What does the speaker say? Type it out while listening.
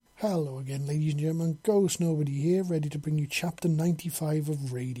Hello again, ladies and gentlemen. Ghost Nobody here, ready to bring you Chapter 95 of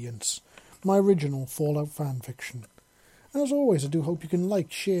Raidiance, my original Fallout fanfiction. As always, I do hope you can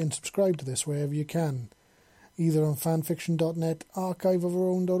like, share and subscribe to this wherever you can, either on fanfiction.net,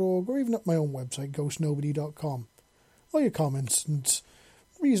 archiveofourown.org, or even at my own website, ghostnobody.com. All your comments and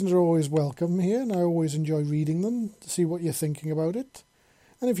reasons are always welcome here, and I always enjoy reading them to see what you're thinking about it.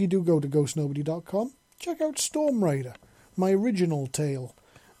 And if you do go to ghostnobody.com, check out Storm Rider, my original tale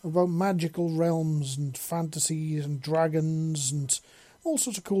about magical realms and fantasies and dragons and all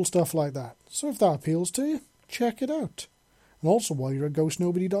sorts of cool stuff like that. So if that appeals to you, check it out. And also while you're at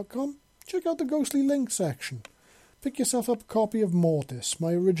ghostnobody.com, check out the Ghostly Links section. Pick yourself up a copy of Mortis,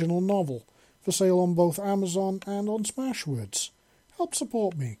 my original novel, for sale on both Amazon and on Smashwords. Help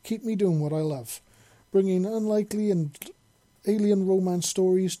support me, keep me doing what I love, bringing unlikely and alien romance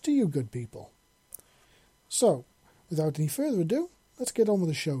stories to you good people. So, without any further ado, let's get on with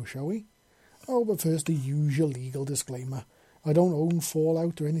the show, shall we? Oh, but first the usual legal disclaimer. I don't own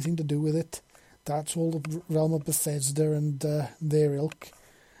Fallout or anything to do with it. That's all the realm of Bethesda and their ilk.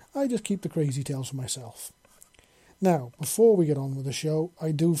 I just keep the crazy tales for myself. Now, before we get on with the show,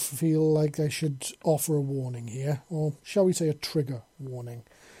 I do feel like I should offer a warning here, or shall we say a trigger warning.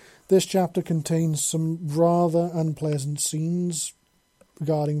 This chapter contains some rather unpleasant scenes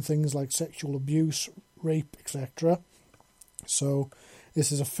regarding things like sexual abuse, rape, etc. So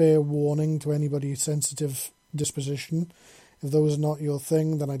this is a fair warning to anybody sensitive disposition. If those are not your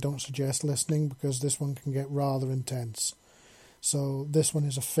thing, then I don't suggest listening, because this one can get rather intense. So this one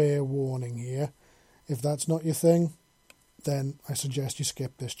is a fair warning here. If that's not your thing, then I suggest you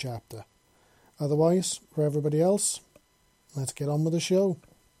skip this chapter. Otherwise, for everybody else, let's get on with the show.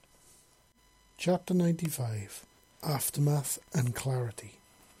 Chapter 95, Aftermath and Clarity.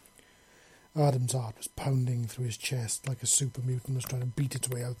 Adam's heart was pounding through his chest like a super mutant was trying to beat its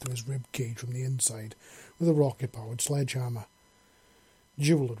way out through his rib cage from the inside with a rocket-powered sledgehammer.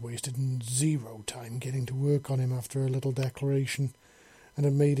 Jewel had wasted zero time getting to work on him after her little declaration, and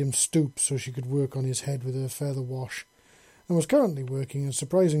had made him stoop so she could work on his head with her feather wash, and was currently working in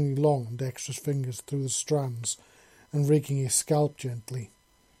surprisingly long and dexterous fingers through the strands, and raking his scalp gently.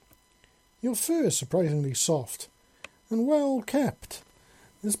 Your fur is surprisingly soft, and well kept.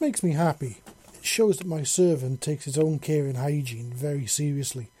 This makes me happy. It shows that my servant takes his own care and hygiene very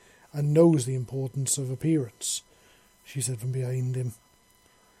seriously, and knows the importance of appearance, she said from behind him.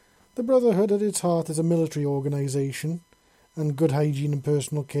 The Brotherhood at its heart is a military organisation, and good hygiene and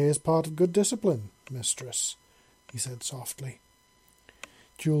personal care is part of good discipline, mistress, he said softly.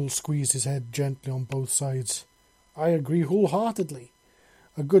 Jewel squeezed his head gently on both sides. I agree wholeheartedly.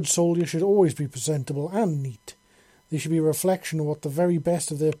 A good soldier should always be presentable and neat. They should be a reflection of what the very best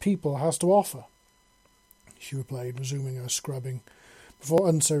of their people has to offer, she replied, resuming her scrubbing, before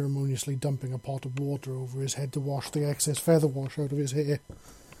unceremoniously dumping a pot of water over his head to wash the excess feather wash out of his hair.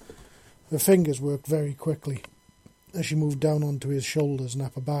 Her fingers worked very quickly as she moved down onto his shoulders and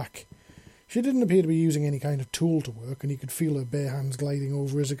upper back. She didn't appear to be using any kind of tool to work, and he could feel her bare hands gliding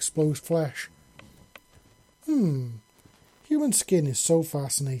over his exposed flesh. Human skin is so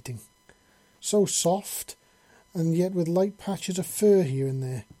fascinating. So soft, and yet with light patches of fur here and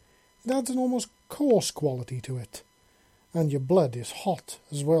there. It adds an almost coarse quality to it. And your blood is hot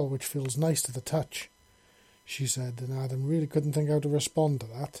as well, which feels nice to the touch, she said, and Adam really couldn't think how to respond to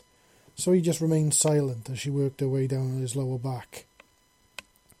that, so he just remained silent as she worked her way down on his lower back.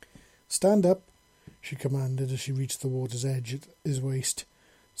 Stand up, she commanded as she reached the water's edge at his waist,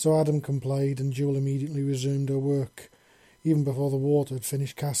 so Adam complied, and Jewel immediately resumed her work, even before the water had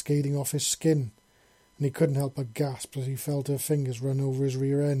finished cascading off his skin, and he couldn't help but gasp as he felt her fingers run over his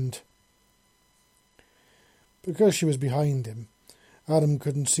rear end. Because she was behind him, Adam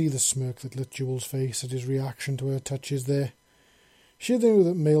couldn't see the smirk that lit Jewel's face at his reaction to her touches there. She knew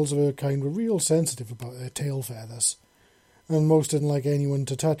that males of her kind were real sensitive about their tail feathers, and most didn't like anyone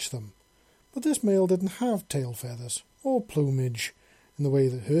to touch them. But this male didn't have tail feathers, or plumage, in the way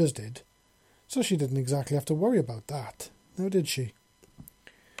that hers did, so she didn't exactly have to worry about that, now did she?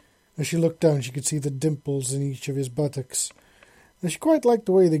 As she looked down, she could see the dimples in each of his buttocks, and she quite liked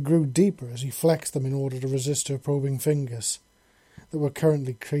the way they grew deeper as he flexed them in order to resist her probing fingers that were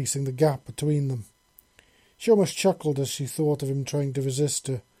currently creasing the gap between them. She almost chuckled as she thought of him trying to resist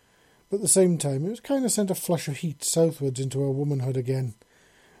her, but at the same time it kind of sent a flush of heat southwards into her womanhood again,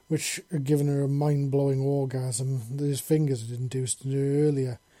 which had given her a mind-blowing orgasm that his fingers had induced in her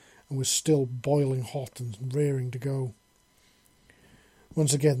earlier, and was still boiling hot and raring to go.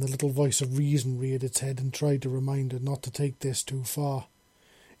 Once again the little voice of reason reared its head and tried to remind her not to take this too far.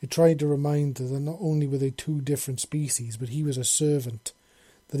 It tried to remind her that not only were they two different species, but he was a servant,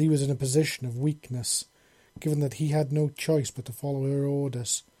 that he was in a position of weakness, given that he had no choice but to follow her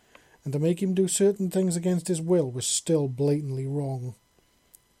orders, and to make him do certain things against his will was still blatantly wrong.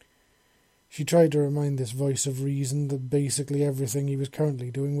 She tried to remind this voice of reason that basically everything he was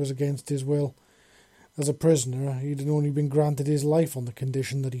currently doing was against his will. As a prisoner, he had only been granted his life on the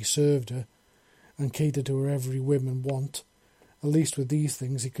condition that he served her, and catered to her every whim and want. At least with these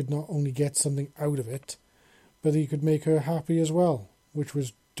things he could not only get something out of it, but he could make her happy as well, which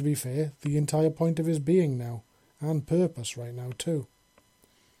was, to be fair, the entire point of his being now, and purpose right now too.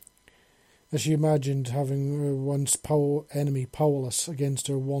 As she imagined having her once enemy powerless against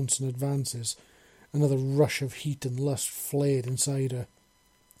her wants and advances, another rush of heat and lust flared inside her,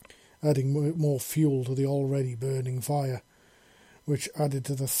 adding more fuel to the already burning fire, which added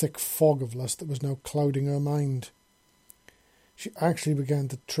to the thick fog of lust that was now clouding her mind. She actually began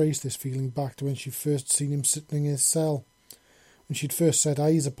to trace this feeling back to when she'd first seen him sitting in his cell. When she'd first set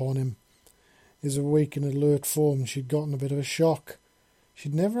eyes upon him, his awake and alert form, she'd gotten a bit of a shock.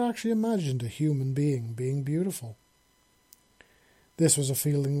 She'd never actually imagined a human being beautiful. This was a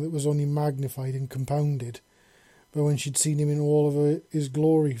feeling that was only magnified and compounded by when she'd seen him in all of his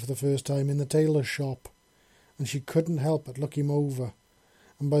glory for the first time in the tailor's shop, and she couldn't help but look him over.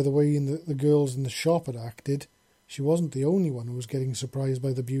 And by the way the girls in the shop had acted, she wasn't the only one who was getting surprised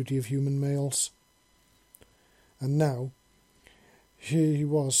by the beauty of human males. And now, she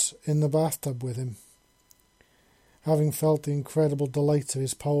was in the bathtub with him. Having felt the incredible delights of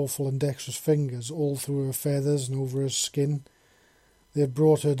his powerful and dexterous fingers all through her feathers and over her skin, they had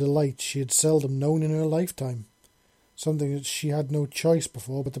brought her delights she had seldom known in her lifetime, something that she had no choice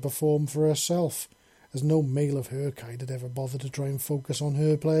before but to perform for herself, as no male of her kind had ever bothered to try and focus on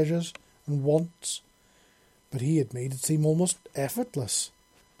her pleasures and wants. But he had made it seem almost effortless.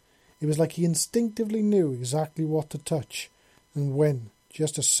 It was like he instinctively knew exactly what to touch and when,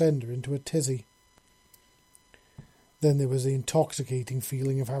 just to send her into a tizzy. Then there was the intoxicating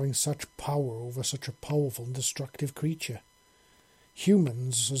feeling of having such power over such a powerful and destructive creature.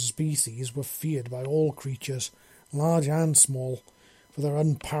 Humans, as a species, were feared by all creatures, large and small, for their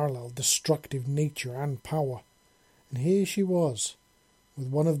unparalleled destructive nature and power. And here she was, with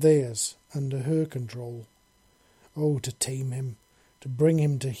one of theirs under her control. Oh, to tame him, to bring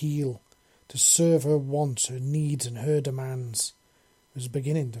him to heel, to serve her wants, her needs, and her demands. It was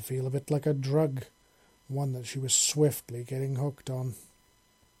beginning to feel a bit like a drug, one that she was swiftly getting hooked on.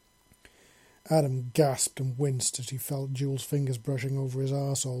 Adam gasped and winced as he felt Jules' fingers brushing over his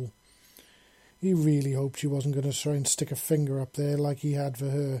arsehole. He really hoped she wasn't going to try and stick a finger up there like he had for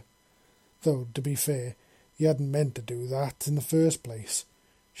her. Though, to be fair, he hadn't meant to do that in the first place.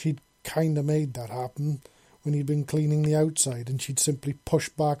 She'd kinda made that happen when he'd been cleaning the outside, and she'd simply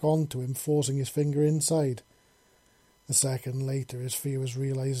pushed back onto him, forcing his finger inside. A second later, his fear was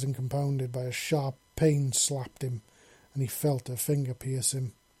realised and compounded by a sharp pain slapped him, and he felt her finger pierce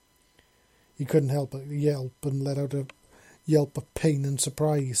him. He couldn't help but yelp and let out a yelp of pain and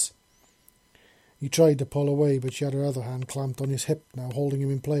surprise. He tried to pull away, but she had her other hand clamped on his hip now, holding him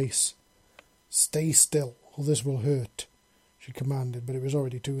in place. "Stay still, or this will hurt," she commanded, but it was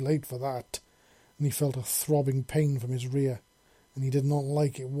already too late for that, and he felt a throbbing pain from his rear, and he did not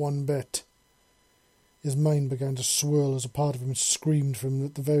like it one bit. His mind began to swirl as a part of him screamed for him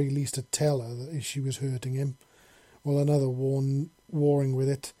at the very least to tell her that she was hurting him, while another, warring with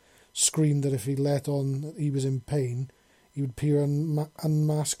it, screamed that if he let on that he was in pain, he would appear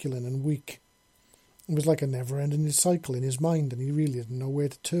unmasculine and weak. It was like a never-ending cycle in his mind, and he really didn't know where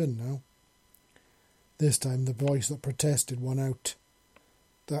to turn now. This time the voice that protested won out.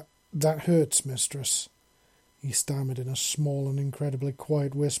 That hurts, mistress," he stammered in a small and incredibly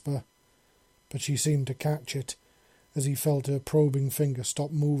quiet whisper, but she seemed to catch it, as he felt her probing finger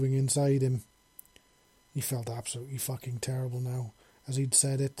stop moving inside him. He felt absolutely fucking terrible now, as he'd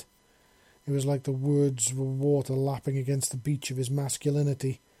said it. It was like the words were water lapping against the beach of his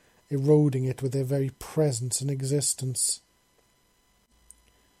masculinity, eroding it with their very presence and existence.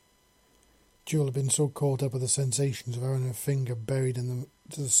 Jewel had been so caught up with the sensations of having her finger buried in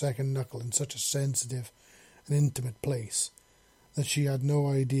the second knuckle in such a sensitive and intimate place that she had no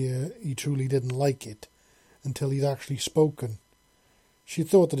idea he truly didn't like it until he'd actually spoken. She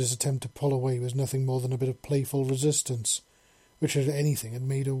thought that his attempt to pull away was nothing more than a bit of playful resistance, which if anything had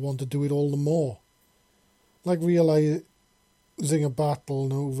made her want to do it all the more. Like realizing a battle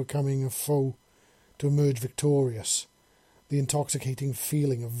and overcoming a foe to emerge victorious, the intoxicating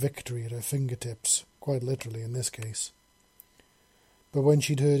feeling of victory at her fingertips, quite literally in this case. But when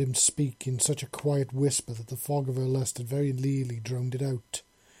she'd heard him speak in such a quiet whisper that the fog of her lust had very nearly drowned it out,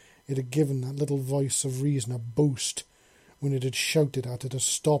 it had given that little voice of reason a boost, when it had shouted at her to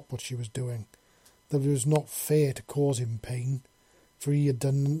stop what she was doing, that it was not fair to cause him pain, for he had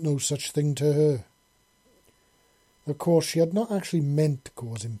done no such thing to her. Of course, she had not actually meant to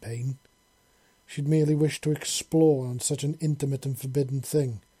cause him pain. She had merely wished to explore on such an intimate and forbidden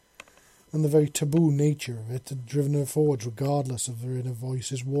thing, and the very taboo nature of it had driven her forward regardless of her inner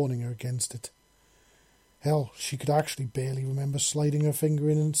voices warning her against it. Hell, she could actually barely remember sliding her finger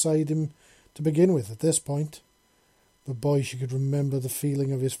in inside him to begin with at this point. But boy, she could remember the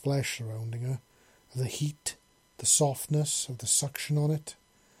feeling of his flesh surrounding her, of the heat, the softness, of the suction on it.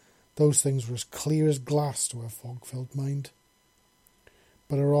 Those things were as clear as glass to her fog-filled mind.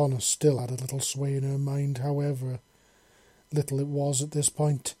 But her honour still had a little sway in her mind, however little it was at this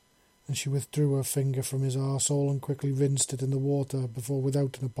point, and she withdrew her finger from his arsehole and quickly rinsed it in the water before,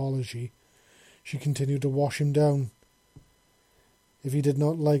 without an apology, she continued to wash him down. If he did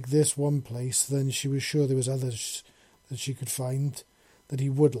not like this one place, then she was sure there was others that she could find that he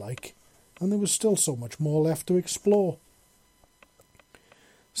would like, and there was still so much more left to explore.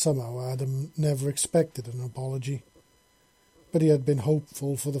 Somehow Adam never expected an apology, but he had been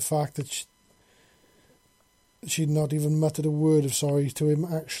hopeful for the fact that she'd not even muttered a word of sorry to him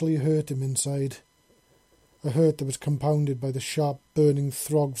actually hurt him inside. A hurt that was compounded by the sharp burning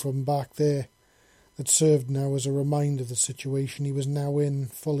throb from back there, that served now as a reminder of the situation he was now in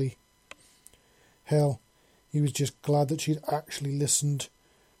fully. Hell, he was just glad that she'd actually listened,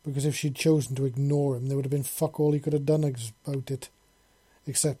 because if she'd chosen to ignore him, there would have been fuck all he could have done about it,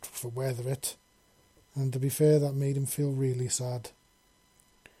 except for weather it, and to be fair, that made him feel really sad.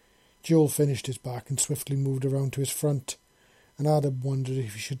 Joel finished his back and swiftly moved around to his front, and Adam wondered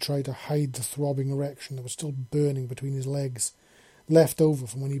if he should try to hide the throbbing erection that was still burning between his legs, left over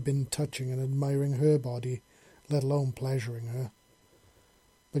from when he'd been touching and admiring her body, let alone pleasuring her.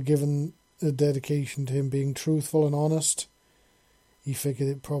 But given the dedication to him being truthful and honest, he figured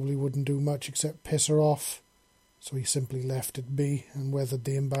it probably wouldn't do much except piss her off, so he simply left it be and weathered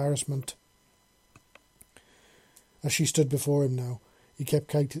the embarrassment. As she stood before him now, he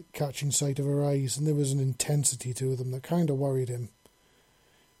kept catching sight of her eyes, and there was an intensity to them that kind of worried him.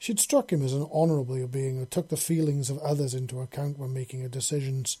 She'd struck him as an honourable being who took the feelings of others into account when making her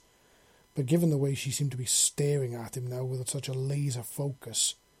decisions, but given the way she seemed to be staring at him now with such a laser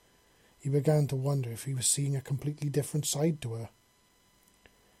focus, he began to wonder if he was seeing a completely different side to her.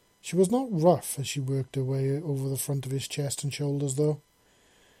 She was not rough as she worked her way over the front of his chest and shoulders, though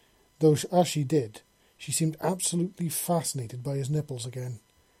as she did, she seemed absolutely fascinated by his nipples again.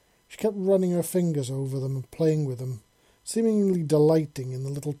 She kept running her fingers over them and playing with them, seemingly delighting in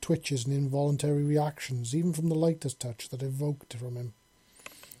the little twitches and involuntary reactions, even from the lightest touch that evoked from him.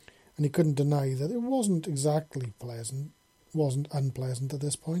 And he couldn't deny that it wasn't unpleasant at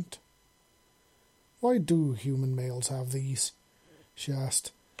this point. "Why do human males have these?" she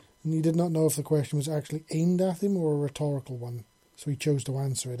asked, and he did not know if the question was actually aimed at him or a rhetorical one, so he chose to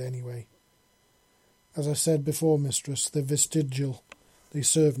answer it anyway. "As I said before, mistress, they're vestigial. They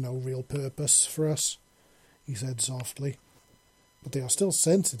serve no real purpose for us," he said softly. "But they are still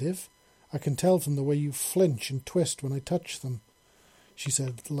sensitive. I can tell from the way you flinch and twist when I touch them," she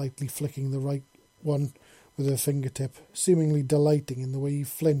said, lightly flicking the right one with her fingertip, seemingly delighting in the way he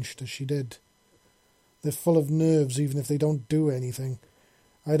flinched as she did. "They're full of nerves even if they don't do anything.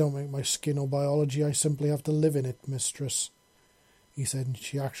 I don't make my skin or biology, I simply have to live in it, mistress," he said, and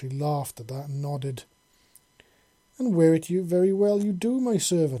she actually laughed at that and nodded. "And wear it you very well you do, my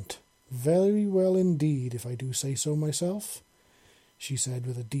servant. Very well indeed, if I do say so myself," she said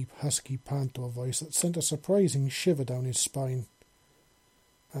with a deep, husky panto voice that sent a surprising shiver down his spine.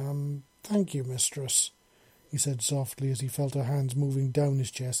 Thank you, mistress," he said softly as he felt her hands moving down his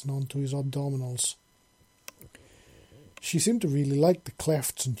chest and onto his abdominals. She seemed to really like the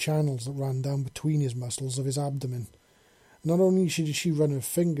clefts and channels that ran down between his muscles of his abdomen. Not only did she run her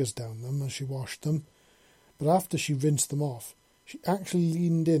fingers down them as she washed them, but after she rinsed them off, she actually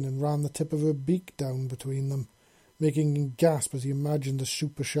leaned in and ran the tip of her beak down between them, making him gasp as he imagined the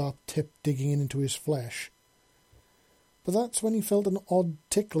super-sharp tip digging into his flesh. But that's when he felt an odd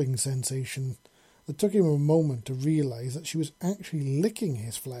tickling sensation that took him a moment to realise that she was actually licking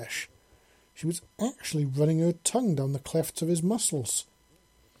his flesh. She was actually running her tongue down the clefts of his muscles.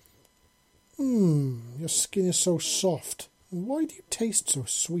 Your skin is so soft. Why do you taste so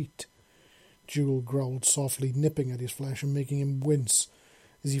sweet?" Jewel growled softly, nipping at his flesh and making him wince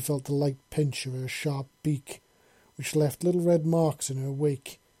as he felt the light pinch of her sharp beak, which left little red marks in her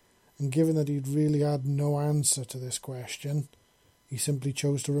wake, and given that he'd really had no answer to this question, he simply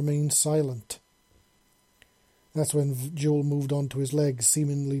chose to remain silent. That's when Joel moved on to his legs,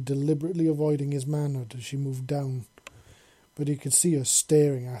 seemingly deliberately avoiding his manhood as she moved down, but he could see her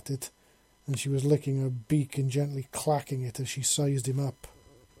staring at it, and she was licking her beak and gently clacking it as she sized him up.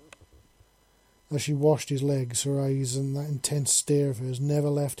 As she washed his legs, her eyes and that intense stare of hers never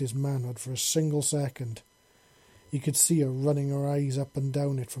left his manhood for a single second. He could see her running her eyes up and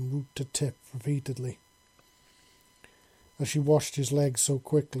down it from root to tip repeatedly. As she washed his legs so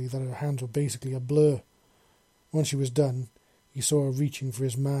quickly that her hands were basically a blur. When she was done, he saw her reaching for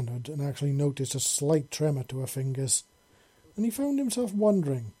his manhood and actually noticed a slight tremor to her fingers, and he found himself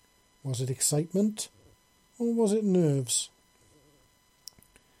wondering, was it excitement or was it nerves?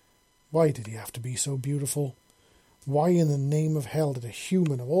 Why did he have to be so beautiful? Why in the name of hell did a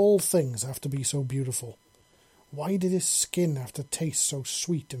human of all things have to be so beautiful? Why did his skin have to taste so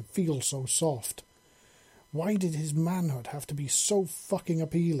sweet and feel so soft? Why did his manhood have to be so fucking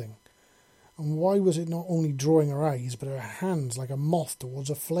appealing? And why was it not only drawing her eyes, but her hands like a moth towards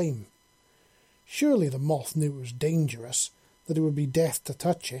a flame? Surely the moth knew it was dangerous, that it would be death to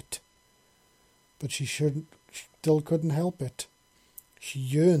touch it. But she still couldn't help it. She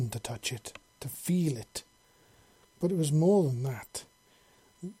yearned to touch it, to feel it. But it was more than that.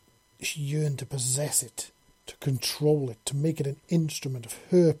 She yearned to possess it, to control it, to make it an instrument of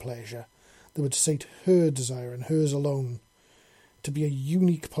her pleasure that would sate her desire and hers alone, to be a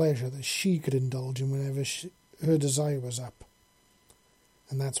unique pleasure that she could indulge in whenever her desire was up.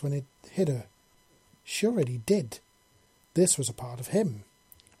 And that's when it hit her. She already did. This was a part of him,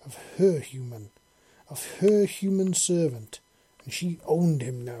 of her human servant, and she owned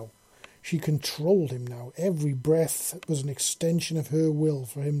him now. She controlled him now. Every breath was an extension of her will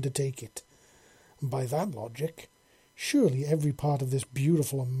for him to take it. And by that logic, surely every part of this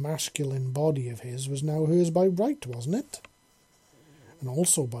beautiful and masculine body of his was now hers by right, wasn't it? And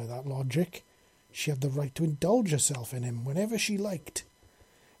also by that logic, she had the right to indulge herself in him whenever she liked.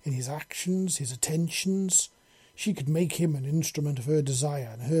 In his actions, his attentions, she could make him an instrument of her desire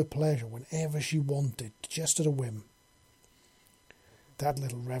and her pleasure whenever she wanted, just at a whim. That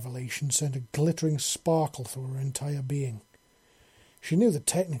little revelation sent a glittering sparkle through her entire being. She knew that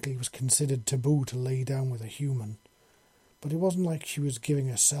technically it was considered taboo to lay down with a human, but it wasn't like she was giving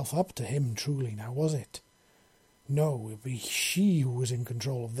herself up to him truly now, was it? No, it would be she who was in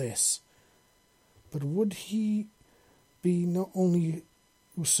control of this. But would he be not only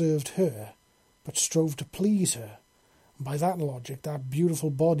who served her, but strove to please her? And by that logic, that beautiful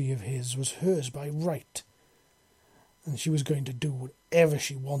body of his was hers by right, and she was going to do whatever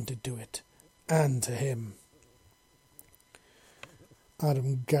she wanted to it, and to him.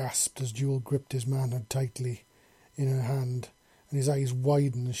 Adam gasped as Jewel gripped his manhood tightly in her hand, and his eyes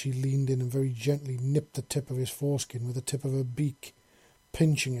widened as she leaned in and very gently nipped the tip of his foreskin with the tip of her beak,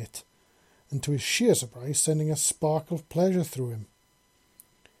 pinching it, and to his sheer surprise sending a spark of pleasure through him.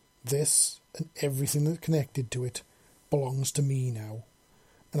 This, and everything that connected to it, belongs to me now,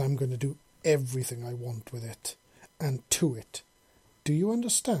 and I'm going to do everything I want with it, and to it. Do you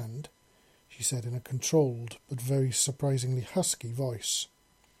understand? She said in a controlled but very surprisingly husky voice.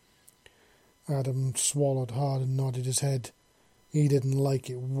 Adam swallowed hard and nodded his head. He didn't like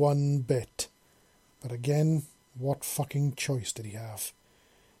it one bit. But again, what fucking choice did he have?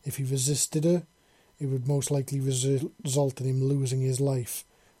 If he resisted her, it would most likely result in him losing his life,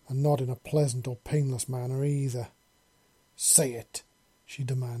 and not in a pleasant or painless manner either. Say it, she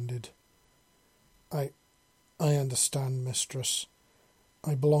demanded. I understand, mistress.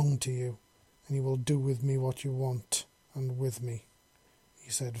 I belong to you, and you will do with me what you want, and with me, he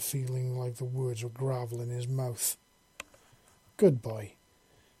said, feeling like the words were gravel in his mouth. Good boy,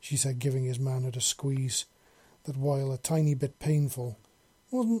 she said, giving his manhood a squeeze that, while a tiny bit painful,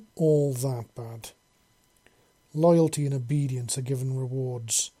 wasn't all that bad. Loyalty and obedience are given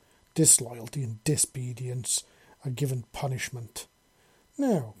rewards. Disloyalty and disobedience are given punishment.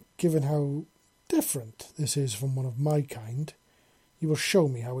 Now, given how different this is from one of my kind, you will show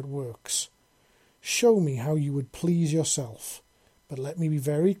me how it works. Show me how you would please yourself. But let me be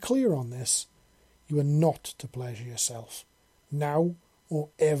very clear on this. You are not to pleasure yourself, now or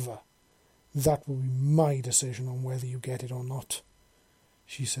ever. That will be my decision on whether you get it or not,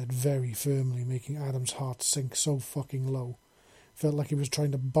 she said very firmly, making Adam's heart sink so fucking low. Felt like he was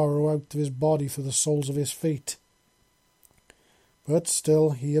trying to burrow out of his body through the soles of his feet. But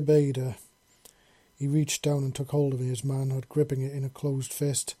still he obeyed her. He reached down and took hold of his manhood, gripping it in a closed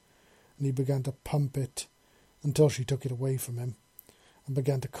fist, and he began to pump it until she took it away from him, and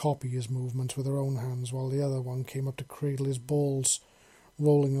began to copy his movements with her own hands, while the other one came up to cradle his balls,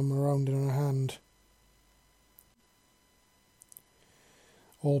 rolling them around in her hand.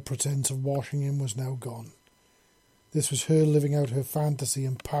 All pretense of washing him was now gone. This was her living out her fantasy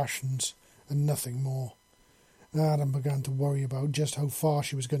and passions, and nothing more. Adam began to worry about just how far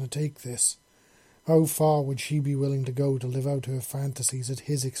she was going to take this. How far would she be willing to go to live out her fantasies at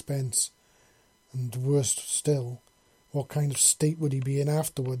his expense? And worse still, what kind of state would he be in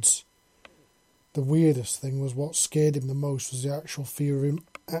afterwards? The weirdest thing was what scared him the most was the actual fear of him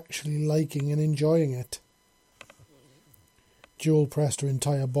actually liking and enjoying it. Jewel pressed her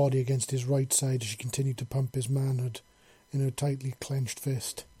entire body against his right side as she continued to pump his manhood in her tightly clenched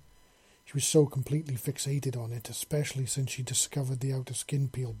fist. She was so completely fixated on it, especially since she discovered the outer skin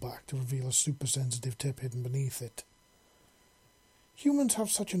peeled back to reveal a super-sensitive tip hidden beneath it. Humans have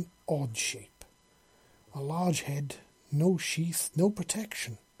such an odd shape. A large head, no sheath, no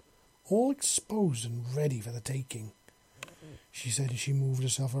protection, all exposed and ready for the taking, she said as she moved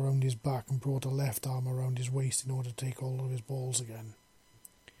herself around his back and brought her left arm around his waist in order to take hold of his balls again.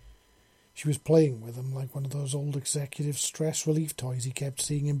 She was playing with them like one of those old executive stress relief toys he kept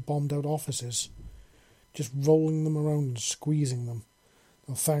seeing in bombed-out offices, just rolling them around and squeezing them,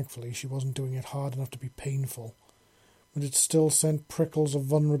 though thankfully she wasn't doing it hard enough to be painful, but it still sent prickles of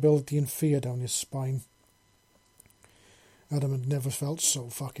vulnerability and fear down his spine. Adam had never felt so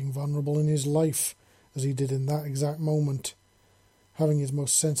fucking vulnerable in his life as he did in that exact moment, having his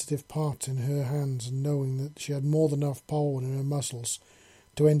most sensitive parts in her hands and knowing that she had more than enough power in her muscles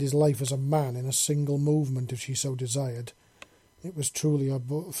to end his life as a man in a single movement if she so desired. It was truly a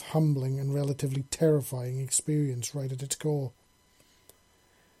both humbling and relatively terrifying experience right at its core.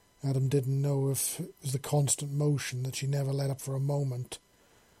 Adam didn't know if it was the constant motion that she never let up for a moment,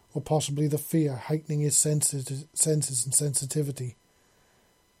 or possibly the fear heightening his senses and sensitivity.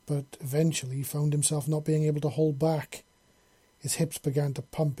 But eventually he found himself not being able to hold back. His hips began to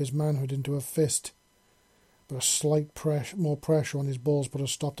pump his manhood into a fist, but a slight more pressure on his balls put a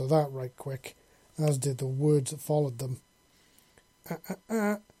stop to that right quick, as did the words that followed them.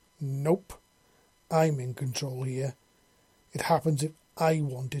 Nope. I'm in control here. It happens if I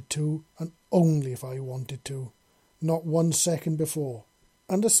wanted to, and only if I wanted to, not 1 second before.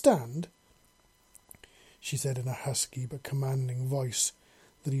 Understand? She said in a husky but commanding voice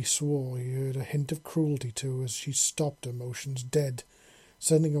that he swore he heard a hint of cruelty to as she stopped her motions dead,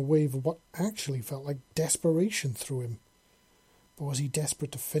 sending a wave of what actually felt like desperation through him. But was he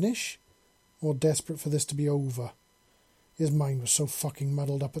desperate to finish, or desperate for this to be over? His mind was so fucking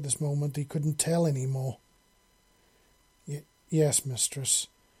muddled up at this moment he couldn't tell any more. Yes, mistress,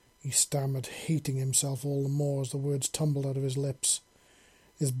 he stammered, hating himself all the more as the words tumbled out of his lips.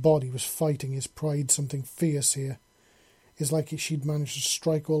 His body was fighting his pride something fierce here. It's like she'd managed to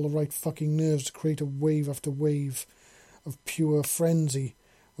strike all the right fucking nerves to create a wave after wave of pure frenzy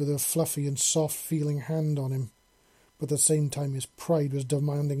with her fluffy and soft-feeling hand on him. But at the same time his pride was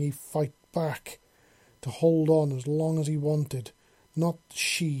demanding he fight back, to hold on as long as he wanted, not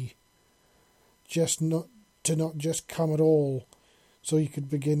she, not just come at all, so he could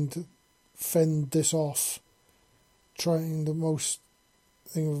begin to fend this off, trying the most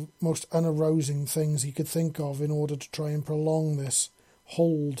unarousing things he could think of in order to try and prolong this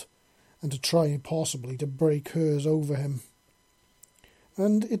hold, and to try possibly to break hers over him.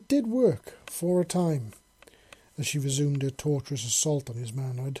 And it did work, for a time, as she resumed her torturous assault on his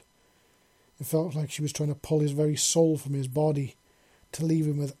manhood. It felt like she was trying to pull his very soul from his body, to leave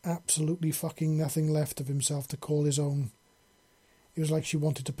him with absolutely fucking nothing left of himself to call his own. It was like she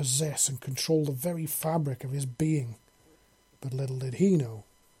wanted to possess and control the very fabric of his being. But little did he know,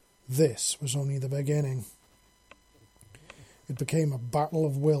 this was only the beginning. It became a battle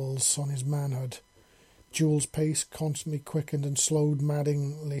of wills on his manhood. Jewel's pace constantly quickened and slowed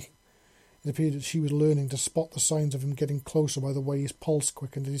maddeningly. It appeared that she was learning to spot the signs of him getting closer by the way his pulse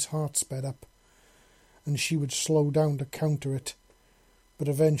quickened and his heart sped up, and she would slow down to counter it. But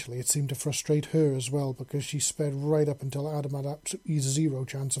eventually it seemed to frustrate her as well, because she sped right up until Adam had absolutely zero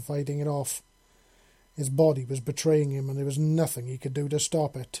chance of fighting it off. His body was betraying him, and there was nothing he could do to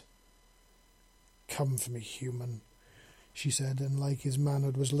stop it. "Come for me, human," she said, and like his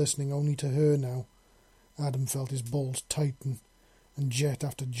manhood was listening only to her now, Adam felt his balls tighten, and jet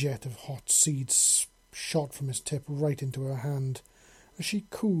after jet of hot seeds shot from his tip right into her hand, as she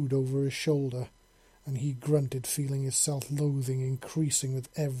cooed over his shoulder, and he grunted, feeling his self-loathing increasing with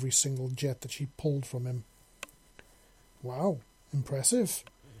every single jet that she pulled from him. "Wow, impressive.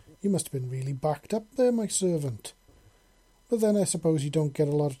 You must have been really backed up there, my servant. But then I suppose you don't get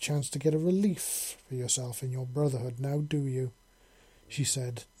a lot of chance to get a relief for yourself in your brotherhood now, do you?" she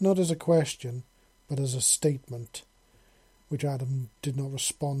said, not as a question, but as a statement, which Adam did not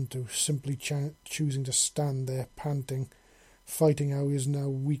respond to, simply choosing to stand there, panting, fighting out his now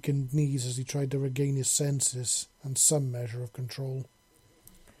weakened knees as he tried to regain his senses and some measure of control.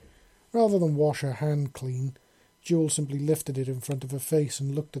 Rather than wash her hand clean, Jewel simply lifted it in front of her face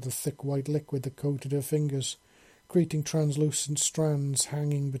and looked at the thick white liquid that coated her fingers, creating translucent strands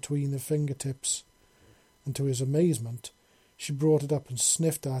hanging between the fingertips. And to his amazement, she brought it up and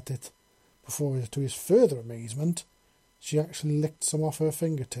sniffed at it, before, to his further amazement, she actually licked some off her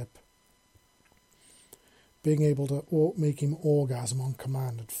fingertip. Being able to make him orgasm on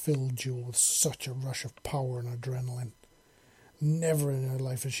command had filled Jewel with such a rush of power and adrenaline. Never in her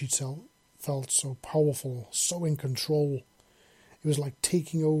life had she felt so powerful, so in control. It was like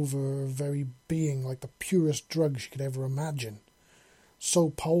taking over her very being, like the purest drug she could ever imagine. So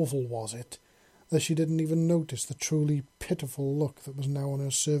powerful was it, that she didn't even notice the truly pitiful look that was now on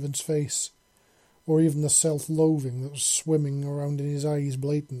her servant's face, or even the self-loathing that was swimming around in his eyes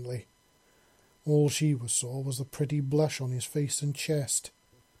blatantly. All she saw was the pretty blush on his face and chest.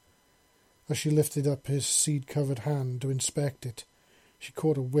 As she lifted up his seed-covered hand to inspect it, she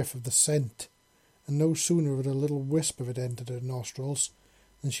caught a whiff of the scent, and no sooner had a little wisp of it entered her nostrils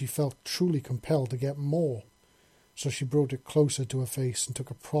than she felt truly compelled to get more. So she brought it closer to her face and took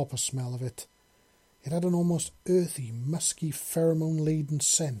a proper smell of it. It had an almost earthy, musky, pheromone-laden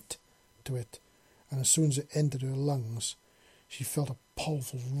scent to it, and as soon as it entered her lungs, she felt a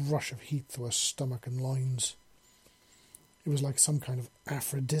powerful rush of heat through her stomach and loins. It was like some kind of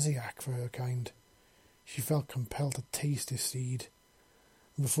aphrodisiac for her kind. She felt compelled to taste his seed,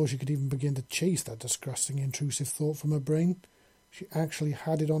 and before she could even begin to chase that disgusting, intrusive thought from her brain, she actually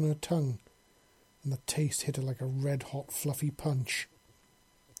had it on her tongue, and the taste hit her like a red-hot, fluffy punch.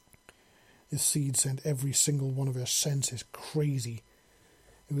 His seed sent every single one of her senses crazy.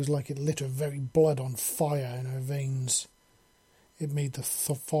 It was like it lit her very blood on fire in her veins. It made the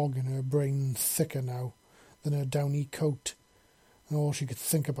fog in her brain thicker now than her downy coat, and all she could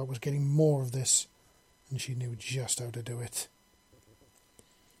think about was getting more of this, and she knew just how to do it.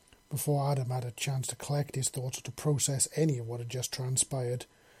 Before Adam had a chance to collect his thoughts or to process any of what had just transpired,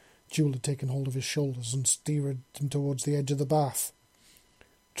 Jewel had taken hold of his shoulders and steered him towards the edge of the bath.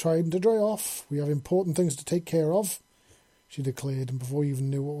 "Try him to dry off. We have important things to take care of," she declared, and before he even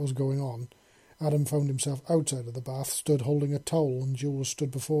knew what was going on, Adam found himself outside of the bath, stood holding a towel, and Jewel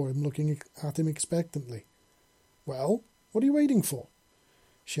stood before him, looking at him expectantly. "Well, what are you waiting for?"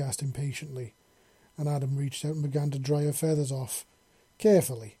 she asked impatiently, and Adam reached out and began to dry her feathers off,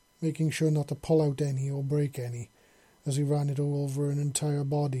 carefully, making sure not to pull out any or break any, as he ran it all over her entire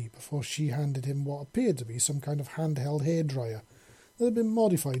body before she handed him what appeared to be some kind of handheld hairdryer that had been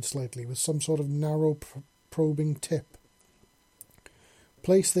modified slightly with some sort of narrow probing tip.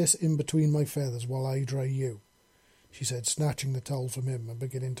 "Place this in between my feathers while I dry you," she said, snatching the towel from him and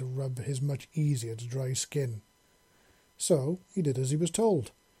beginning to rub his much easier to dry skin. So he did as he was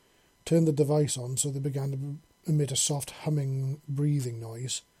told, turned the device on so they began to emit a soft humming breathing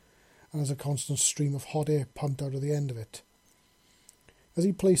noise, and as a constant stream of hot air pumped out of the end of it. As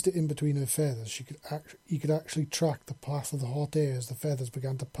he placed it in between her feathers, he could actually track the path of the hot air as the feathers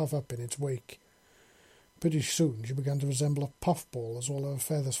began to puff up in its wake. Pretty soon she began to resemble a puffball as all her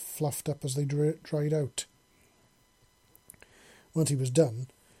feathers fluffed up as they dried out. Once he was done,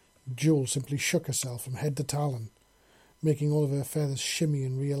 Jewel simply shook herself from head to talon, making all of her feathers shimmy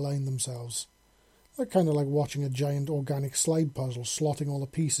and realign themselves. Kind of like watching a giant organic slide puzzle slotting all the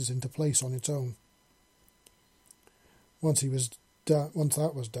pieces into place on its own. Once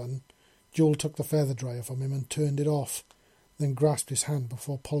that was done, Jewel took the feather dryer from him and turned it off, then grasped his hand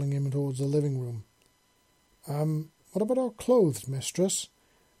before pulling him towards the living room. What about our clothes, mistress?"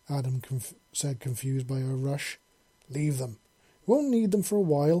 Adam said, confused by her rush. "Leave them. We won't need them for a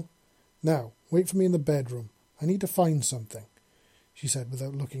while. Now, wait for me in the bedroom. I need to find something," she said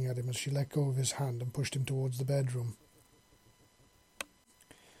without looking at him as she let go of his hand and pushed him towards the bedroom.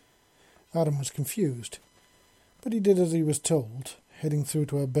 Adam was confused, but he did as he was told, heading through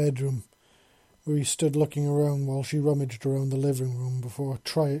to her bedroom, where he stood looking around while she rummaged around the living room before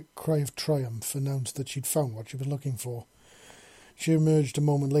a cry of triumph announced that she'd found what she was looking for. She emerged a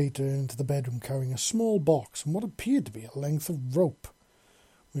moment later into the bedroom carrying a small box and what appeared to be a length of rope,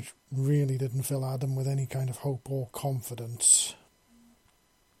 which really didn't fill Adam with any kind of hope or confidence.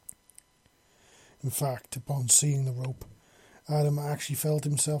 In fact, upon seeing the rope, Adam actually felt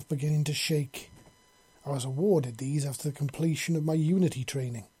himself beginning to shake. "I was awarded these after the completion of my unity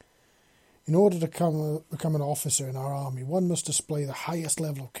training. In order to become an officer in our army, one must display the highest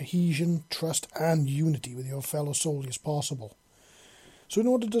level of cohesion, trust, and unity with your fellow soldiers possible. So in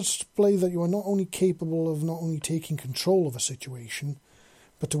order to display that you are not only capable of not only taking control of a situation,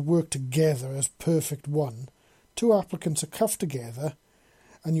 but to work together as perfect one, 2 applicants are cuffed together,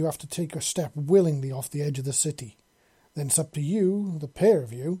 and you have to take a step willingly off the edge of the city. Then it's up to you, the pair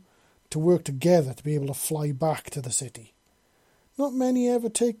of you, to work together to be able to fly back to the city. Not many ever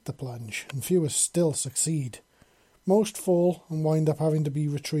take the plunge, and fewer still succeed. Most fall and wind up having to be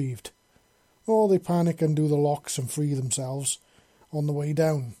retrieved. Or they panic and do the locks and free themselves on the way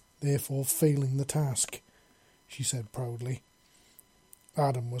down, therefore failing the task, she said proudly.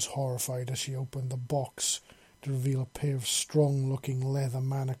 Adam was horrified as she opened the box to reveal a pair of strong-looking leather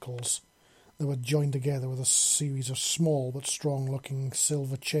manacles that were joined together with a series of small but strong-looking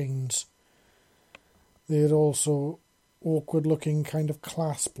silver chains. They had also awkward-looking kind of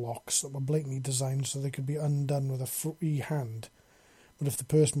clasp locks that were blatantly designed so they could be undone with a free hand, but if the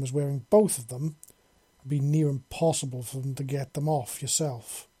person was wearing both of them, it would be near impossible for them to get them off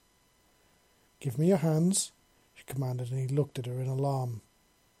yourself. "Give me your hands," she commanded, and he looked at her in alarm.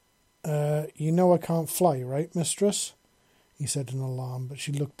 You know I can't fly, right, mistress?" he said in alarm, but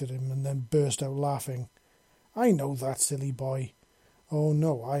she looked at him and then burst out laughing. "I know that, silly boy. Oh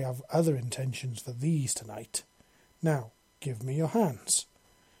no, I have other intentions for these tonight. Now, give me your hands,"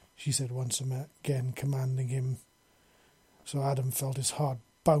 she said once again, commanding him. So Adam felt his heart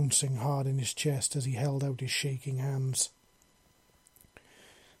bouncing hard in his chest as he held out his shaking hands.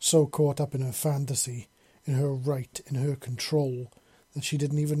 So caught up in her fantasy, in her right, in her control, that she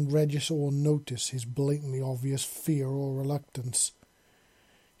didn't even register or notice his blatantly obvious fear or reluctance.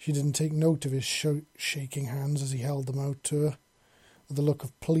 She didn't take note of his shaking hands as he held them out to her, with a look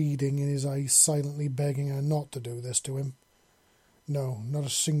of pleading in his eyes, silently begging her not to do this to him. No, not a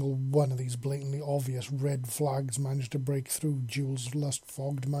single one of these blatantly obvious red flags managed to break through Jewel's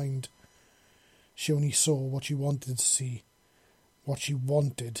lust-fogged mind. She only saw what she wanted to see, what she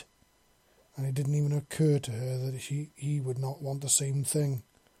wanted, and it didn't even occur to her that he would not want the same thing,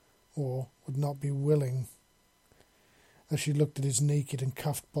 or would not be willing. As she looked at his naked and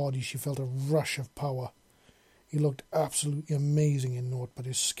cuffed body, she felt a rush of power. He looked absolutely amazing in naught but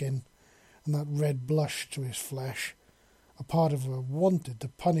his skin, and that red blush to his flesh. A part of her wanted to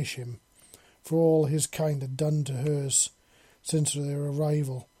punish him for all his kind had done to hers since their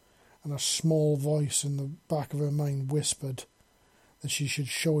arrival, and a small voice in the back of her mind whispered that she should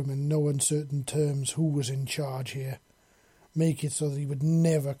show him in no uncertain terms who was in charge here, make it so that he would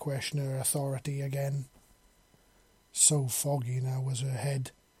never question her authority again. So foggy now was her head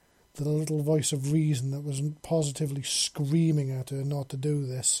that a little voice of reason that was positively screaming at her not to do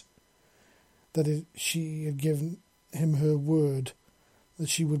this, that she had given him her word, that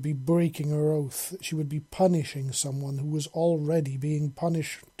she would be breaking her oath, that she would be punishing someone who was already being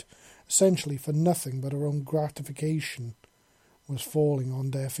punished essentially for nothing but her own gratification, was falling on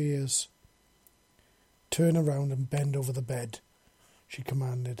deaf ears. "Turn around and bend over the bed," she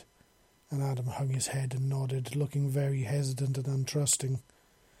commanded, and Adam hung his head and nodded, looking very hesitant and untrusting.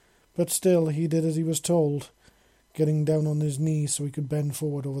 But still he did as he was told, getting down on his knees so he could bend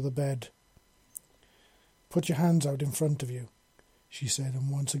forward over the bed. "Put your hands out in front of you," she said, and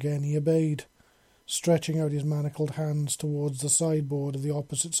once again he obeyed, stretching out his manacled hands towards the sideboard of the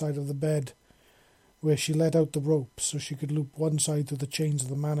opposite side of the bed, where she let out the rope so she could loop one side through the chains of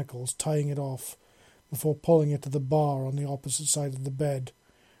the manacles, tying it off, before pulling it to the bar on the opposite side of the bed,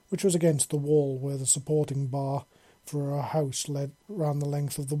 which was against the wall where the supporting bar for her house ran the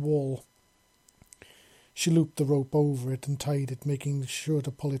length of the wall. She looped the rope over it and tied it, making sure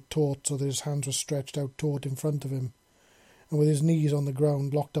to pull it taut so that his hands were stretched out taut in front of him, and with his knees on the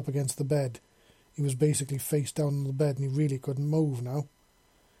ground locked up against the bed, he was basically face down on the bed and he really couldn't move now.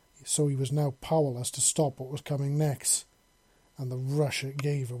 So he was now powerless to stop what was coming next, and the rush it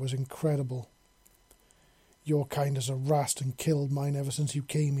gave her was incredible. "Your kind has harassed and killed mine ever since you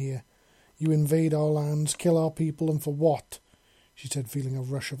came here. You invade our lands, kill our people, and for what?" she said, feeling a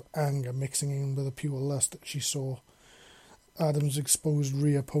rush of anger mixing in with the pure lust that she saw Adam's exposed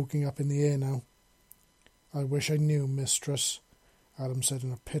rear poking up in the air now. "I wish I knew, mistress," Adam said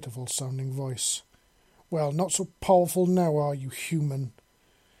in a pitiful-sounding voice. "Well, not so powerful now, are you, human?"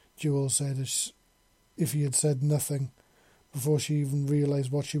 Jewel said, as if he had said nothing. Before she even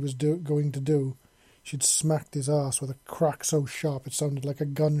realised what she was going to do, she'd smacked his arse with a crack so sharp it sounded like a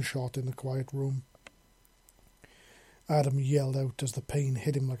gunshot in the quiet room. Adam yelled out as the pain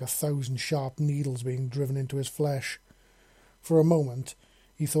hit him like 1,000 sharp needles being driven into his flesh. For a moment,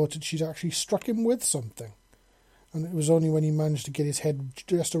 he thought that she'd actually struck him with something, and it was only when he managed to get his head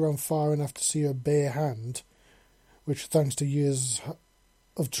just around far enough to see her bare hand, which, thanks to years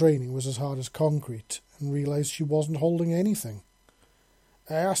of training, was as hard as concrete, and realised she wasn't holding anything.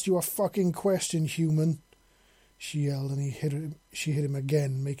 "I asked you a fucking question, human," she yelled, and she hit him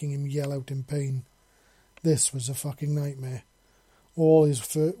again, making him yell out in pain. This was a fucking nightmare. All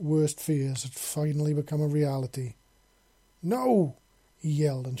his worst fears had finally become a reality. "No!" he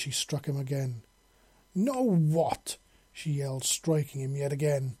yelled, and she struck him again. "No what?" she yelled, striking him yet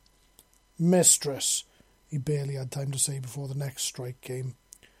again. "Mistress," he barely had time to say before the next strike came.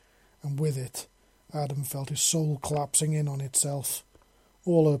 And with it, Adam felt his soul collapsing in on itself.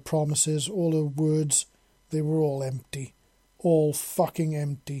 All her promises, all her words, they were all empty. All fucking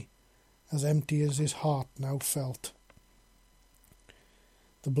empty. As empty as his heart now felt.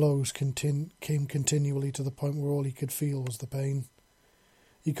 The blows came continually to the point where all he could feel was the pain.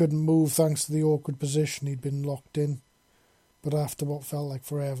 He couldn't move thanks to the awkward position he'd been locked in. But after what felt like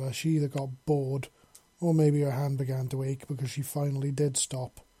forever, she either got bored, or maybe her hand began to ache because she finally did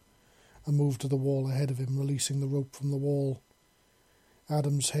stop, and moved to the wall ahead of him, releasing the rope from the wall.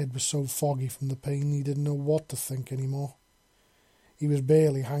 Adam's head was so foggy from the pain he didn't know what to think anymore. He was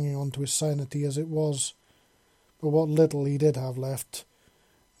barely hanging on to his sanity as it was, but what little he did have left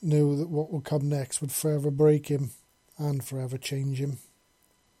knew that what would come next would forever break him and forever change him.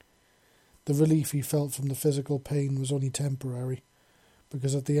 The relief he felt from the physical pain was only temporary,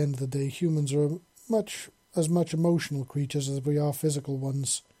 because at the end of the day humans are as much emotional creatures as we are physical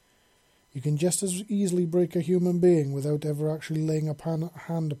ones. You can just as easily break a human being without ever actually laying a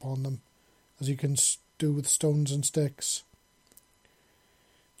hand upon them, as you can do with stones and sticks.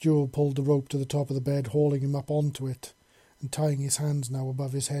 Jewel pulled the rope to the top of the bed, hauling him up onto it, and tying his hands now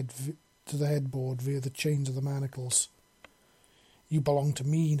above his head to the headboard via the chains of the manacles. "You belong to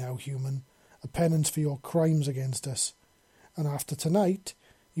me now, human, a penance for your crimes against us. And after tonight,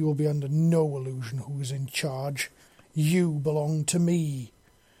 you will be under no illusion who is in charge. You belong to me."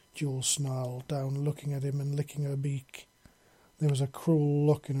 Jewel snarled down, looking at him and licking her beak. There was a cruel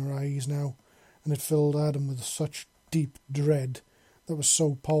look in her eyes now, and it filled Adam with such deep dread that was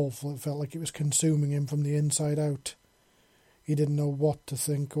so powerful it felt like it was consuming him from the inside out. He didn't know what to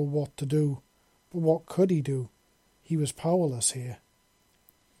think or what to do, but what could he do? He was powerless here.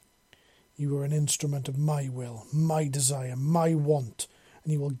 "You are an instrument of my will, my desire, my want,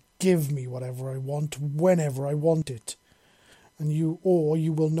 and you will give me whatever I want, whenever I want it. And you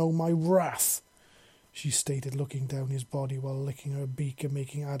will know my wrath," she stated, looking down his body while licking her beak and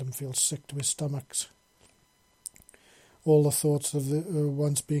making Adam feel sick to his stomach. All the thoughts of her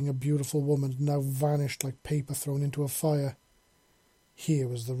once being a beautiful woman had now vanished like paper thrown into a fire. Here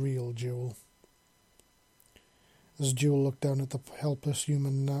was the real Jewel. As Jewel looked down at the helpless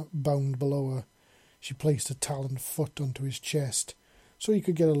human bound below her, she placed a taloned foot onto his chest, so he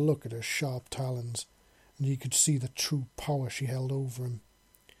could get a look at her sharp talons, and he could see the true power she held over him.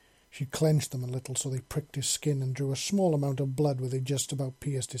 She clenched them a little so they pricked his skin and drew a small amount of blood where they just about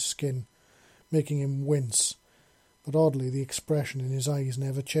pierced his skin, making him wince. But oddly, the expression in his eyes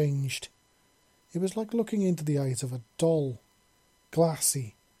never changed. It was like looking into the eyes of a doll,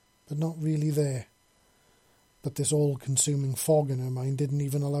 glassy, but not really there. But this all-consuming fog in her mind didn't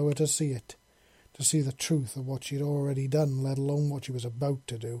even allow her to see it, to see the truth of what she had already done, let alone what she was about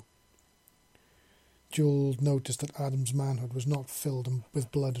to do. Jewel noticed that Adam's manhood was not filled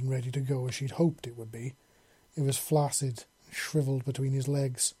with blood and ready to go as she'd hoped it would be. It was flaccid and shriveled between his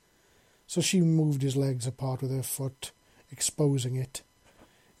legs. So she moved his legs apart with her foot, exposing it.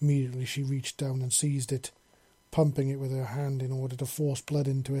 Immediately she reached down and seized it, pumping it with her hand in order to force blood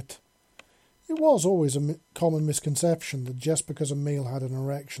into it. It was always a common misconception that just because a male had an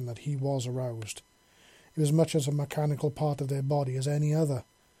erection that he was aroused. It was as much as a mechanical part of their body as any other.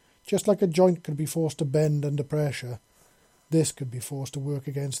 Just like a joint could be forced to bend under pressure, this could be forced to work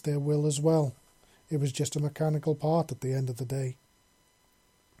against their will as well. It was just a mechanical part at the end of the day.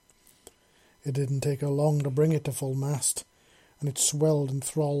 It didn't take her long to bring it to full mast, and it swelled and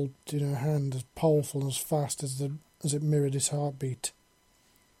throbbed in her hand as powerful and as fast as it mirrored his heartbeat.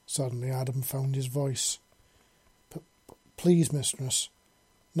 Suddenly Adam found his voice. "Please, mistress,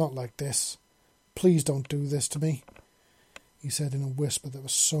 not like this. Please don't do this to me," he said in a whisper that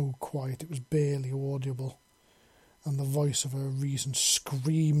was so quiet it was barely audible, and the voice of her reason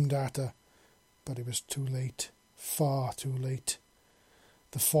screamed at her, but it was too late, far too late.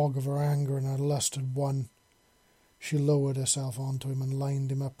 The fog of her anger and her lust had won. She lowered herself onto him and lined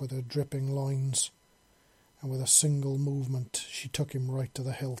him up with her dripping loins, and with a single movement she took him right to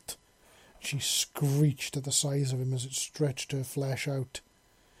the hilt. She screeched at the size of him as it stretched her flesh out.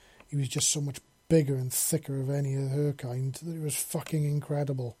 He was just so much bigger and thicker of any of her kind that it was fucking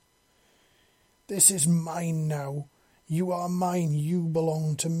incredible. "This is mine now. You are mine. You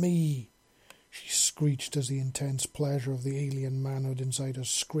belong to me," she screeched as the intense pleasure of the alien manhood inside her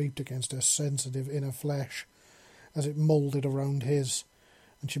scraped against her sensitive inner flesh as it moulded around his,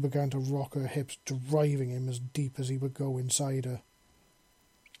 and she began to rock her hips, driving him as deep as he would go inside her.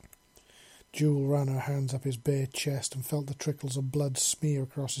 Jewel ran her hands up his bare chest and felt the trickles of blood smear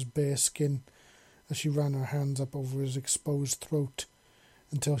across his bare skin as she ran her hands up over his exposed throat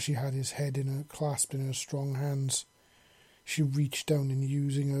until she had his head clasped in her strong hands. She reached down and,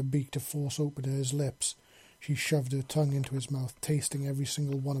 using her beak to force open his lips, she shoved her tongue into his mouth, tasting every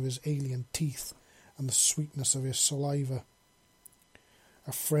single one of his alien teeth and the sweetness of his saliva.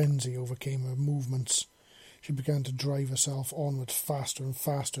 A frenzy overcame her movements. She began to drive herself onward faster and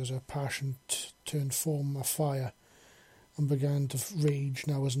faster as her passion turned form afire and began to rage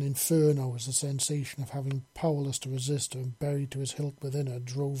now as an inferno, as the sensation of having powerless to resist her and buried to his hilt within her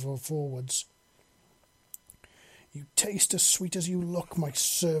drove her forwards. "You taste as sweet as you look, my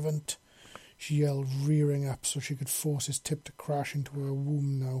servant," she yelled, rearing up so she could force his tip to crash into her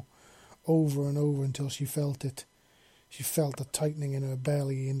womb now, over and over until she felt it. She felt the tightening in her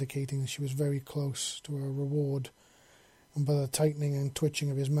belly, indicating that she was very close to her reward, and by the tightening and twitching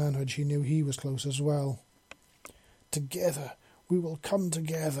of his manhood she knew he was close as well. "Together, we will come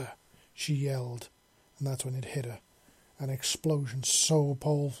together," she yelled, and that's when it hit her. An explosion so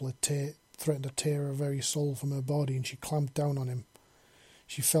powerful it threatened to tear her very soul from her body, and she clamped down on him.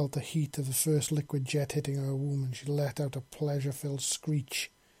 She felt the heat of the first liquid jet hitting her womb, and she let out a pleasure-filled screech.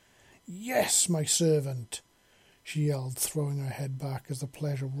 "Yes, my servant!" she yelled, throwing her head back as the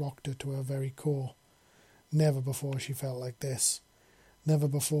pleasure rocked her to her very core. Never before she felt like this. Never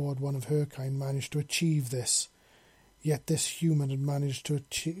before had one of her kind managed to achieve this. Yet this human had managed to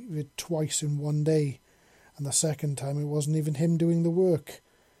achieve it twice in one day, and the second time it wasn't even him doing the work.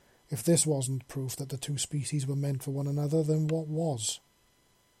 If this wasn't proof that the two species were meant for one another, then what was?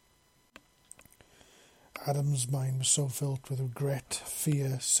 Adam's mind was so filled with regret,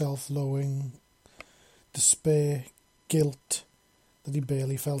 fear, self-loathing, despair, guilt, that he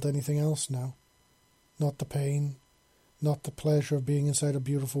barely felt anything else now. Not the pain, not the pleasure of being inside a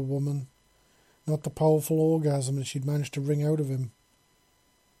beautiful woman, not the powerful orgasm that she'd managed to wring out of him.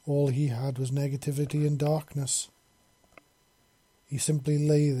 All he had was negativity and darkness. He simply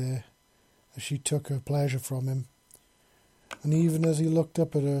lay there as she took her pleasure from him, and even as he looked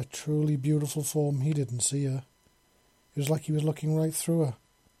up at her truly beautiful form, he didn't see her. It was like he was looking right through her.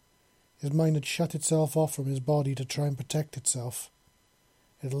 His mind had shut itself off from his body to try and protect itself.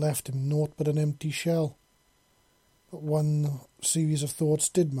 It had left him naught but an empty shell. But one series of thoughts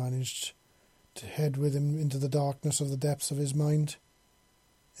did manage to head with him into the darkness of the depths of his mind.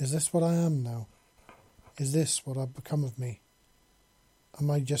 Is this what I am now? Is this what I've become of me? Am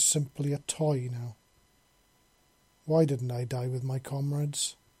I just simply a toy now? Why didn't I die with my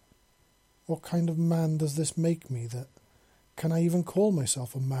comrades? What kind of man does this make me that... Can I even call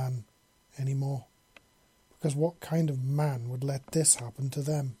myself a man anymore? Because what kind of man would let this happen to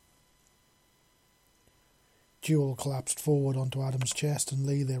them? Jewel collapsed forward onto Adam's chest and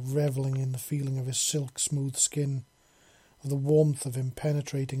lay there revelling in the feeling of his silk-smooth skin, of the warmth of him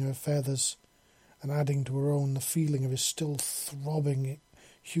penetrating her feathers, and adding to her own the feeling of his still throbbing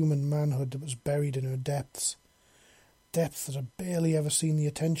human manhood that was buried in her depths. Depths that had barely ever seen the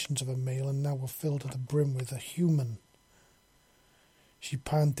attentions of a male and now were filled to the brim with a human. She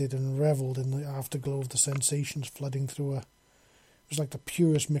panted and revelled in the afterglow of the sensations flooding through her. It was like the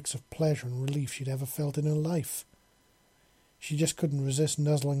purest mix of pleasure and relief she'd ever felt in her life. She just couldn't resist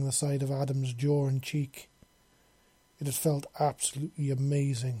nuzzling the side of Adam's jaw and cheek. It had felt absolutely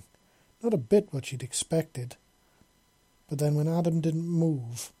amazing. Not a bit what she'd expected. But then when Adam didn't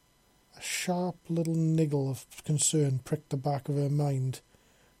move, a sharp little niggle of concern pricked the back of her mind,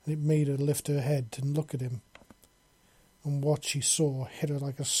 and it made her lift her head and look at him. And what she saw hit her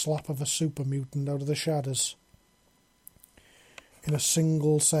like a slap of a super mutant out of the shadows. In a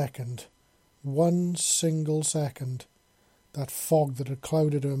single second, one single second, that fog that had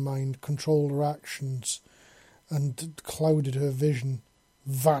clouded her mind, controlled her actions, and clouded her vision,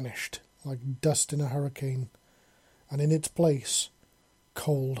 vanished like dust in a hurricane, and in its place,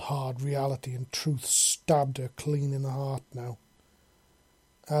 cold, hard reality and truth stabbed her clean in the heart now.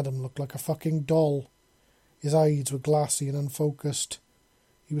 Adam looked like a fucking doll. His eyes were glassy and unfocused.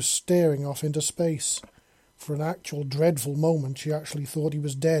 He was staring off into space. For an actual dreadful moment she actually thought he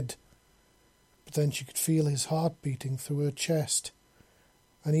was dead. But then she could feel his heart beating through her chest,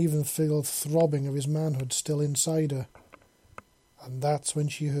 and even feel the throbbing of his manhood still inside her. And that's when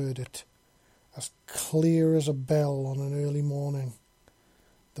she heard it, as clear as a bell on an early morning.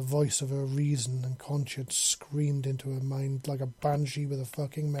 The voice of her reason and conscience screamed into her mind like a banshee with a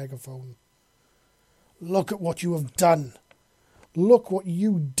fucking megaphone. "Look at what you have done! Look what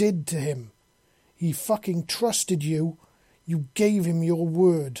you did to him! He fucking trusted you, you gave him your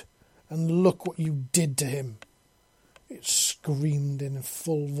word, and look what you did to him! It's screamed in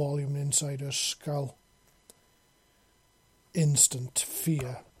full volume inside her skull. Instant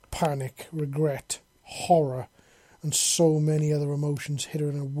fear, panic, regret, horror, and so many other emotions hit her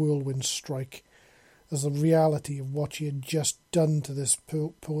in a whirlwind strike, as the reality of what she had just done to this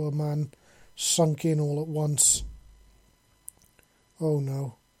poor man sunk in all at once. Oh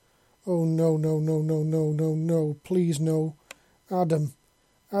no. Oh no, no, no, no, no, no, no, please no. Adam,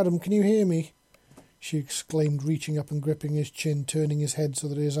 can you hear me? She exclaimed, reaching up and gripping his chin, turning his head so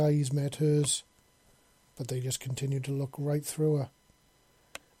that his eyes met hers. But they just continued to look right through her.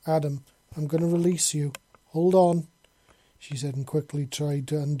 Adam, I'm going to release you. Hold on, she said, and quickly tried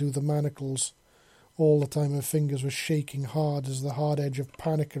to undo the manacles. All the time her fingers were shaking hard as the hard edge of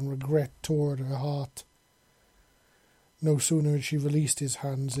panic and regret tore at her heart. No sooner had she released his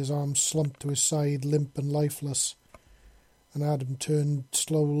hands, his arms slumped to his side, limp and lifeless, and Adam turned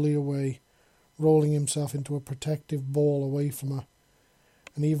slowly away, rolling himself into a protective ball away from her.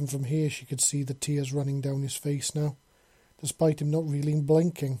 And even from here she could see the tears running down his face now, despite him not really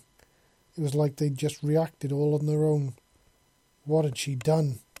blinking. It was like they'd just reacted all on their own. What had she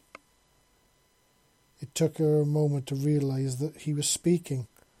done? It took her a moment to realise that he was speaking,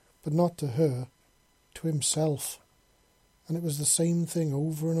 but not to her, to himself. And it was the same thing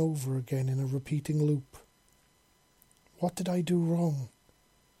over and over again in a repeating loop. What did I do wrong?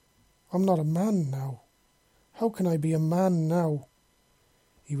 I'm not a man now. How can I be a man now?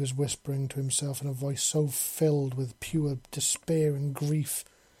 He was whispering to himself in a voice so filled with pure despair and grief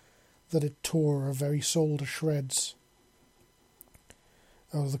that it tore her very soul to shreds.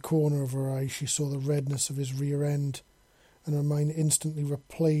 Out of the corner of her eye she saw the redness of his rear end, and her mind instantly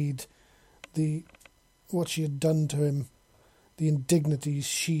replayed what she had done to him, the indignities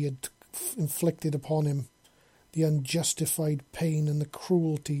she had inflicted upon him, the unjustified pain and the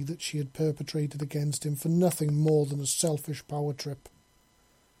cruelty that she had perpetrated against him for nothing more than a selfish power trip.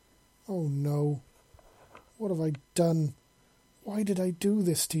 Oh no, what have I done? Why did I do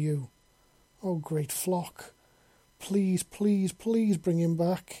this to you? Oh great flock, please, please, please bring him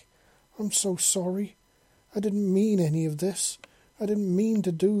back. I'm so sorry. I didn't mean any of this. I didn't mean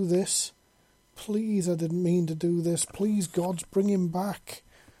to do this. Please, I didn't mean to do this. Please, gods, bring him back.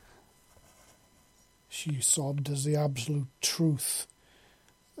 She sobbed as the absolute truth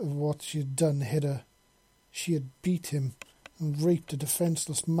of what she had done hit her. She had beat him and raped a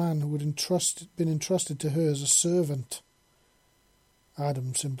defenceless man who had been entrusted to her as a servant.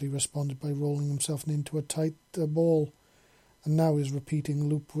 Adam simply responded by rolling himself into a tight ball, and now his repeating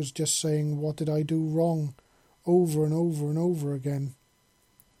loop was just saying, "What did I do wrong?" over and over and over again.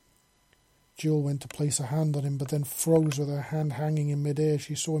 Jill went to place a hand on him, but then froze with her hand hanging in midair.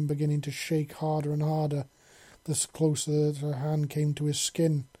 She saw him beginning to shake harder and harder, the closer that her hand came to his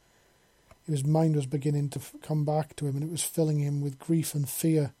skin. His mind was beginning to come back to him, and it was filling him with grief and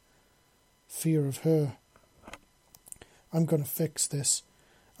fear. Fear of her. I'm going to fix this.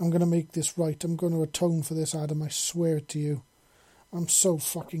 I'm going to make this right. I'm going to atone for this, Adam. I swear it to you. I'm so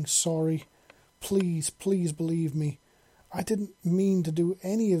fucking sorry. Please, please believe me. I didn't mean to do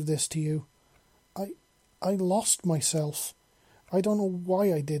any of this to you. I lost myself. I don't know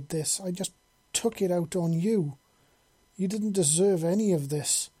why I did this. I just took it out on you. You didn't deserve any of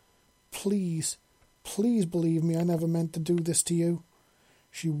this. Please, please believe me. I never meant to do this to you.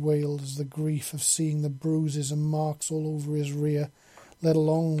 She wailed as the grief of seeing the bruises and marks all over his rear, let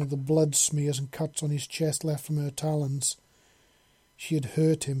alone the blood smears and cuts on his chest left from her talons. She had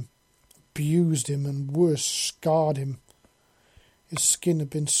hurt him, abused him, and worse, scarred him. His skin had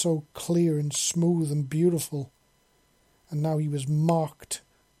been so clear and smooth and beautiful, and now he was marked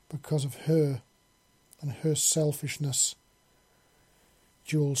because of her and her selfishness.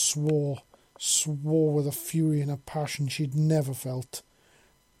 Jewel swore with a fury and a passion she'd never felt,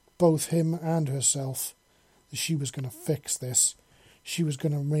 both him and herself, that she was going to fix this. She was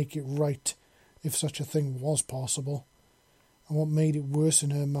going to make it right, if such a thing was possible. And what made it worse in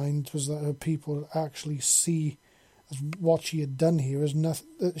her mind was that her people would actually see as what she had done here as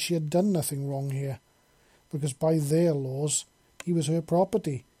that she had done nothing wrong here, because by their laws he was her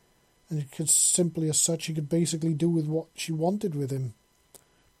property, and it could simply as such she could basically do with what she wanted with him.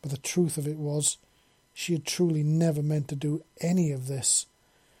 But the truth of it was, she had truly never meant to do any of this,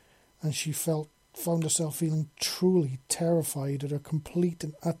 and she found herself feeling truly terrified at her complete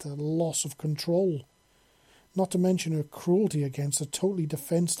and utter loss of control, not to mention her cruelty against a totally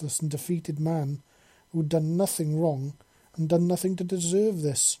defenceless and defeated man who'd done nothing wrong and done nothing to deserve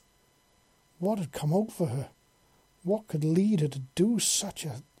this. What had come over her? What could lead her to do such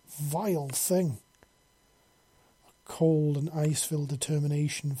a vile thing? A cold and ice-filled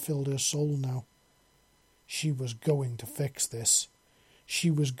determination filled her soul now. she was going to fix this. She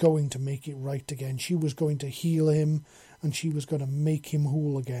was going to make it right again. She was going to heal him, and she was going to make him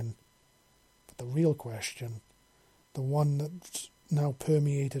whole again. But the real question, the one that's now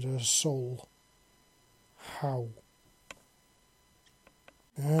permeated her soul, how?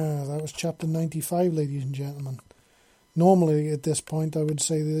 That was chapter 95, ladies and gentlemen. Normally, at this point, I would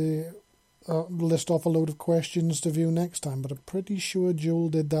say list off a load of questions to view next time, but I'm pretty sure Jewel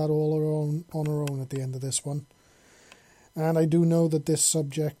did that all on her own at the end of this one. And I do know that this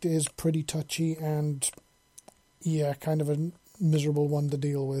subject is pretty touchy and, yeah, kind of a miserable one to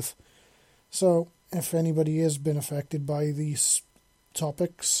deal with. So, if anybody has been affected by these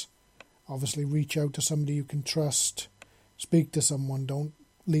topics, obviously reach out to somebody you can trust. Speak to someone, don't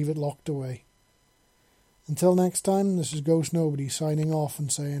leave it locked away. Until next time, this is Ghost Nobody signing off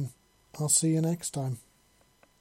and saying, I'll see you next time.